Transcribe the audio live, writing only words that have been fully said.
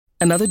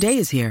Another day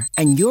is here,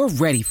 and you're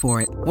ready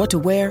for it. What to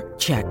wear?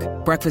 Check.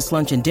 Breakfast,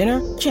 lunch, and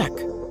dinner? Check.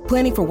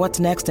 Planning for what's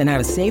next and how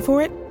to save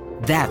for it?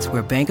 That's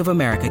where Bank of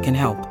America can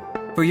help.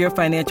 For your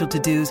financial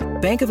to-dos,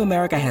 Bank of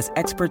America has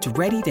experts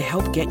ready to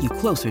help get you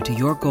closer to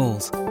your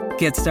goals.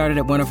 Get started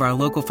at one of our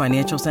local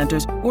financial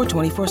centers or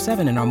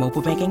 24/7 in our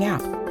mobile banking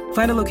app.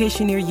 Find a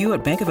location near you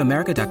at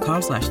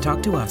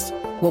bankofamerica.com/talktous.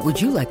 What would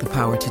you like the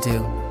power to do?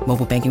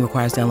 Mobile banking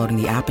requires downloading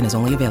the app and is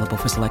only available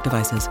for select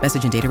devices.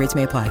 Message and data rates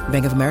may apply.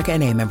 Bank of America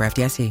N.A., member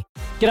FDIC.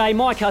 G'day,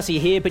 Mike Hussey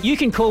here, but you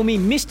can call me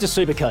Mr.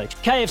 Supercoach.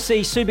 KFC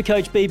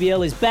Supercoach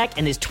BBL is back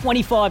and there's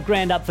 25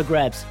 grand up for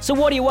grabs. So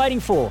what are you waiting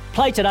for?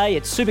 Play today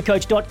at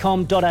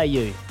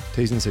supercoach.com.au.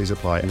 T's and C's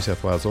apply. New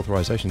South Wales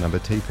authorisation number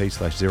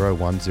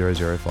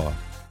TP/01005.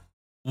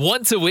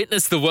 Want to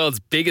witness the world's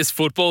biggest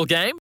football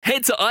game?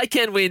 Head to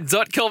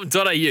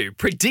iCanWin.com.au,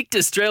 predict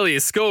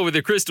Australia's score with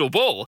a crystal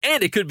ball,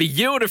 and it could be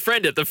you and a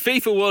friend at the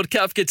FIFA World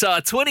Cup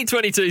Qatar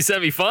 2022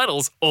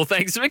 semi-finals, all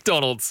thanks to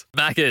McDonald's.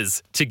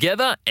 Maccas,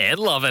 together and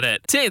loving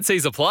it.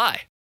 T&Cs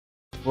apply.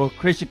 Well,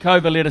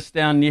 Krejcikova let us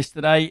down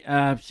yesterday.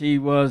 She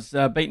was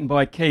beaten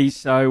by Keys,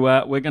 so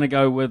we're going to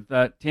go with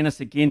tennis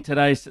again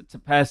today.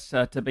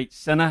 Tsitsipas to beat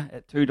Sinner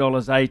at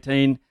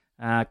 $2.18.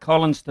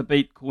 Collins to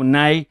beat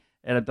Cornet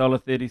at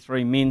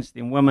 $1.33 men's,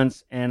 then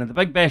women's. And in the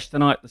Big Bash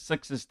tonight, the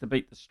Sixers to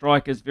beat the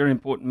Strikers. Very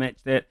important match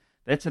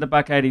that's at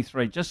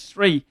 $1.83. Just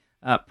three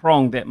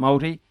pronged that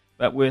multi,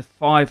 but worth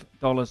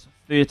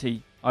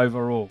 $5.30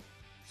 overall.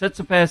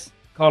 Tsitsipas,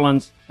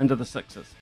 Collins into the Sixers.